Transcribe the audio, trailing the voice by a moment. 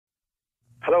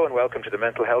Hello and welcome to the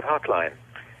Mental Health Hotline.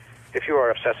 If you are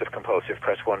obsessive compulsive,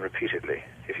 press 1 repeatedly.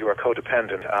 If you are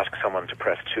codependent, ask someone to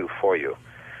press 2 for you.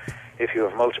 If you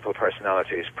have multiple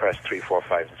personalities, press 3, 4,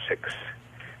 5 and 6.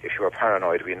 If you are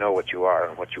paranoid, we know what you are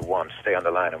and what you want. Stay on the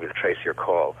line and we'll trace your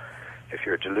call. If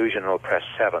you're delusional, press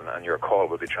 7 and your call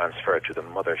will be transferred to the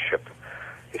mothership.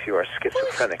 If you are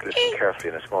schizophrenic, listen carefully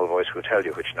and a small voice will tell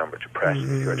you which number to press.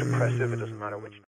 If you are depressive, it doesn't matter which